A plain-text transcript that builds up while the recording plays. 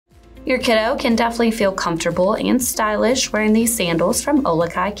Your kiddo can definitely feel comfortable and stylish wearing these sandals from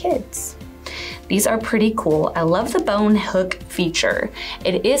Olukai Kids. These are pretty cool. I love the bone hook feature.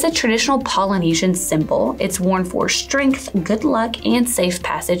 It is a traditional Polynesian symbol. It's worn for strength, good luck, and safe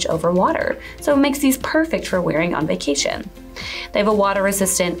passage over water, so it makes these perfect for wearing on vacation. They have a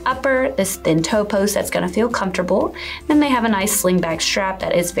water-resistant upper, this thin toe post that's going to feel comfortable, then they have a nice slingback strap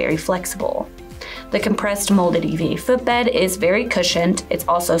that is very flexible. The compressed molded EVA footbed is very cushioned, it's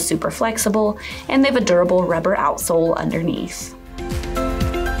also super flexible, and they have a durable rubber outsole underneath.